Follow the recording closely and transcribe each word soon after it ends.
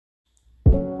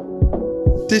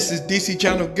This is DC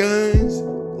Channel Guns.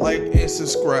 Like and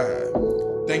subscribe.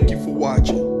 Thank you for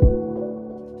watching.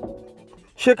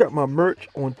 Check out my merch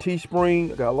on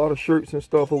Teespring. I got a lot of shirts and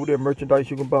stuff over there,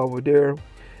 merchandise you can buy over there.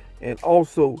 And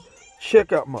also,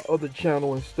 check out my other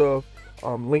channel and stuff.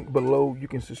 Link below. You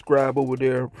can subscribe over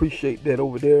there. Appreciate that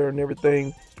over there and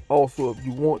everything. Also, if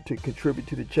you want to contribute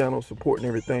to the channel, support and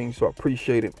everything, so I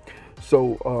appreciate it.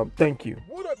 So, thank you.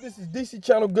 What up? This is DC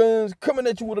Channel Guns coming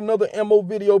at you with another ammo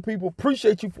video, people.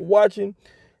 Appreciate you for watching.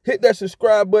 Hit that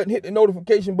subscribe button. Hit the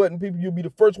notification button, people. You'll be the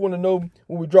first one to know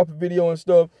when we drop a video and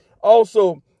stuff.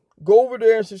 Also, go over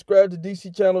there and subscribe to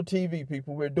DC Channel TV,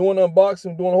 people. We're doing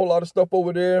unboxing, doing a whole lot of stuff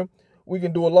over there. We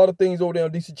can do a lot of things over there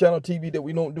on DC Channel TV that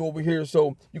we don't do over here.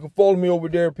 So you can follow me over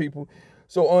there, people.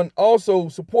 So also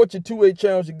support your 2A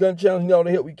channels, your gun channels, you know,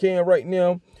 the help we can right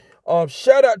now.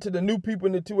 Shout out to the new people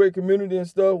in the 2A community and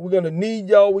stuff. We're gonna need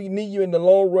y'all. We need you in the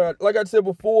long run. Like I said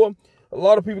before, a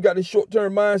lot of people got this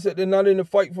short-term mindset. They're not in the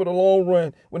fight for the long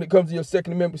run when it comes to your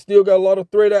Second Amendment. Still got a lot of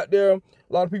threat out there. A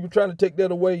lot of people trying to take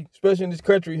that away, especially in this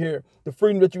country here. The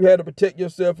freedom that you had to protect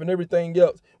yourself and everything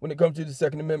else when it comes to the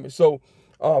Second Amendment. So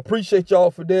appreciate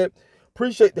y'all for that.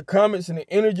 Appreciate the comments and the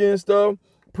energy and stuff.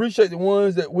 Appreciate the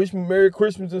ones that wish me Merry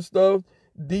Christmas and stuff.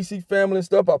 DC family and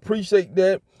stuff. I appreciate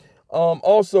that.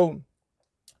 Also,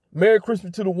 Merry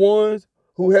Christmas to the ones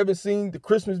who haven't seen the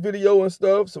Christmas video and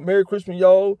stuff. So Merry Christmas,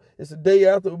 y'all. It's the day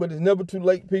after, but it's never too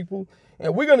late, people.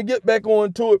 And we're going to get back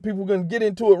on to it, people. We're going to get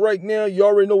into it right now. You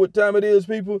already know what time it is,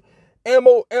 people.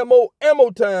 Ammo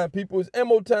time, people. It's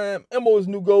ammo time. Ammo is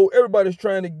new gold. Everybody's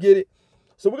trying to get it.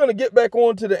 So we're going to get back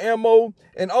on to the ammo.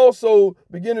 And also,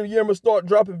 beginning of the year, I'm going to start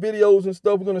dropping videos and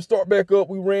stuff. We're going to start back up.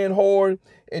 We ran hard.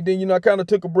 And then, you know, I kind of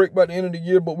took a break by the end of the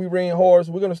year, but we ran hard.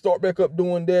 So we're going to start back up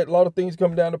doing that. A lot of things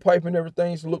coming down the pipe and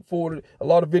everything. So look forward to a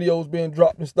lot of videos being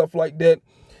dropped and stuff like that.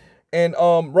 And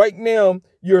right now,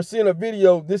 you're seeing a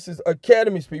video. This is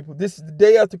Academies, people. This is the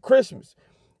day after Christmas.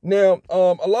 Now,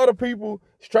 a lot of people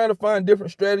is trying to find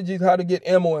different strategies how to get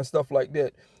ammo and stuff like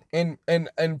that. And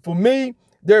for me,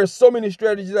 there are so many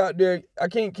strategies out there. I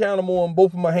can't count them on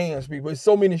both of my hands, people. There's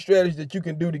so many strategies that you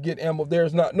can do to get ammo.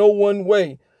 There's not no one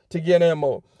way to get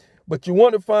ammo. But you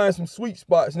want to find some sweet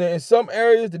spots. Now, in some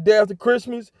areas, the day after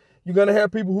Christmas, you're going to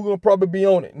have people who are going to probably be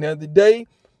on it. Now,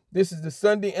 this is the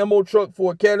Sunday ammo truck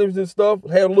for Academies and stuff.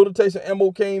 Had a little taste of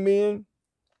ammo came in.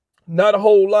 Not a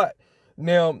whole lot.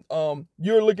 Now,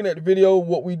 you're looking at the video,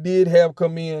 what we did have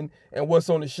come in and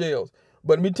what's on the shelves.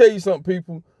 But let me tell you something,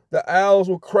 people. The aisles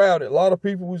were crowded. A lot of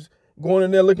people was going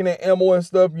in there looking at ammo and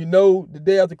stuff. You know, the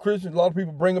day after Christmas, a lot of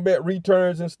people bringing back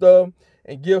returns and stuff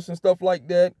and gifts and stuff like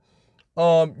that.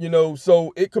 You know,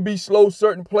 so it could be slow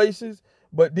certain places,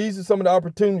 but these are some of the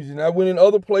opportunities. And I went in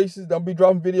other places. I'll be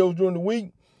dropping videos during the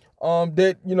week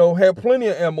that, you know, have plenty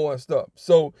of ammo and stuff.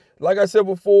 So, like I said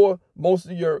before, most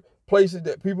of your places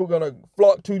that people are going to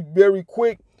flock to very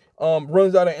quick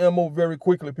runs out of ammo very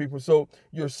quickly, people. So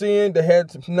you're seeing they had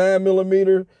some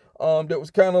 9mm that was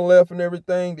kind of left and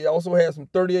everything. They also had some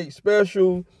 38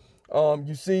 special.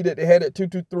 You see that they had that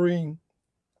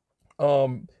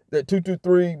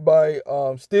 223 by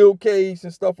steel case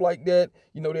and stuff like that.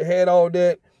 You know, they had all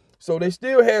that. So they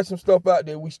still had some stuff out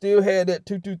there. We still had that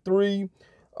 223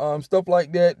 stuff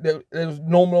like that that was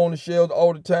normal on the shelves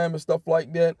all the time and stuff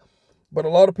like that. But a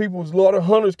lot of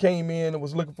hunters came in and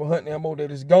was looking for hunting ammo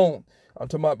that is gone. I'm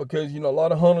talking about because, you know, a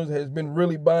lot of hunters has been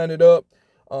really buying it up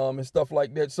and stuff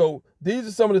like that. So these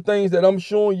are some of the things that I'm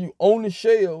showing you on the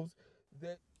shelves.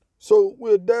 So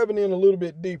we're diving in a little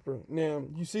bit deeper. Now,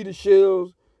 you see the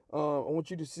shelves. I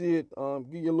want you to see it,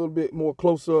 give you a little bit more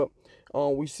close up.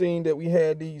 We seen that we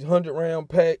had these 100-round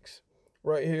packs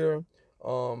right here.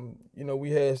 You know,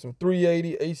 we had some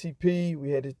 380 ACP.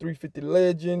 We had the 350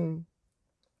 Legend,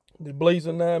 the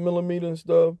Blazer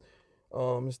 9mm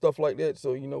and stuff like that.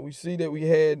 So, you know, we see that we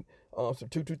had some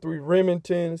 223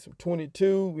 Remington, some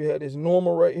 22. We had this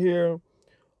Normal right here,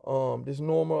 this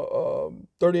Normal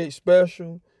 38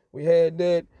 Special. We had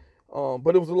that,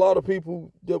 but it was a lot of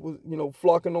people that was, you know,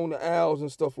 flocking on the aisles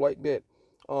and stuff like that.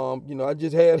 You know, I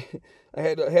just had I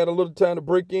had a little time to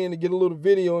break in to get a little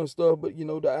video and stuff, but you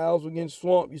know, the aisles were getting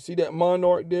swamped. You see that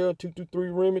Monarch there, 223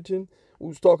 Remington we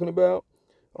was talking about.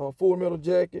 Full metal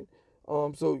jacket.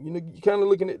 So, you know, you're kind of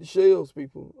looking at the shelves,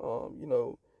 people. You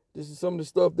know, this is some of the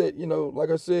stuff that, you know, like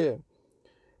I said,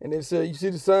 and they said, you see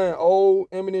the sign, all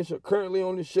ammunition currently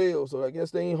on the shelves. So I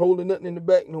guess they ain't holding nothing in the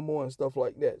back no more and stuff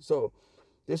like that. So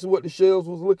this is what the shelves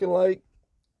was looking like.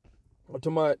 To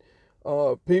my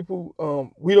people,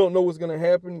 we don't know what's gonna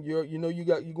happen. You know, we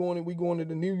going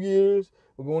into the New Year's.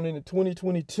 We're going into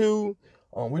 2022.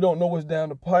 We don't know what's down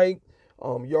the pike.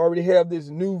 You already have this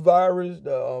new virus,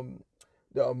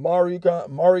 the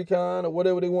Maricon or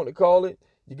whatever they want to call it.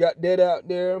 You got that out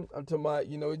there. I'm talking about,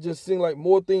 it just seems like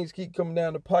more things keep coming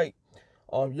down the pipe.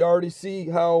 You already see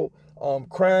how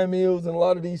crime is in a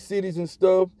lot of these cities and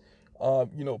stuff.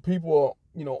 People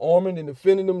are, arming and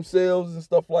defending themselves and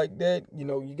stuff like that.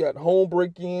 You got home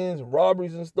break-ins and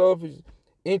robberies and stuff is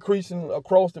increasing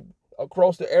across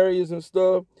the areas and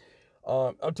stuff.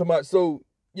 I'm talking about, so,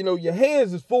 your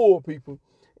hands is full, people,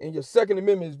 and your Second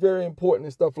Amendment is very important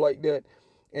and stuff like that.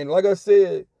 And like I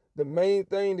said, the main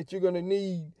thing that you're going to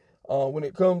need when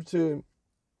it comes to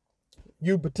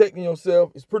you protecting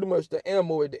yourself is pretty much the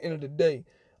ammo at the end of the day.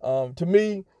 To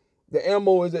me, the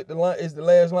ammo is the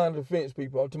last line of defense,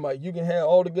 people. I'm talking about, you can have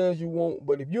all the guns you want,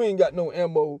 but if you ain't got no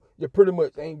ammo, you pretty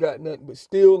much ain't got nothing but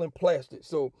steel and plastic.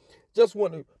 So just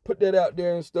want to put that out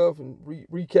there and stuff and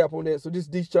recap on that. So this is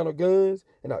DC Channel Guns,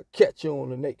 and I'll catch you on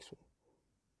the next one.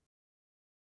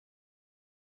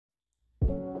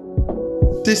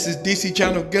 This is DC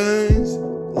Channel Guns.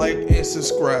 Like and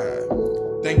subscribe.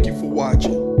 Thank you for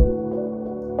watching.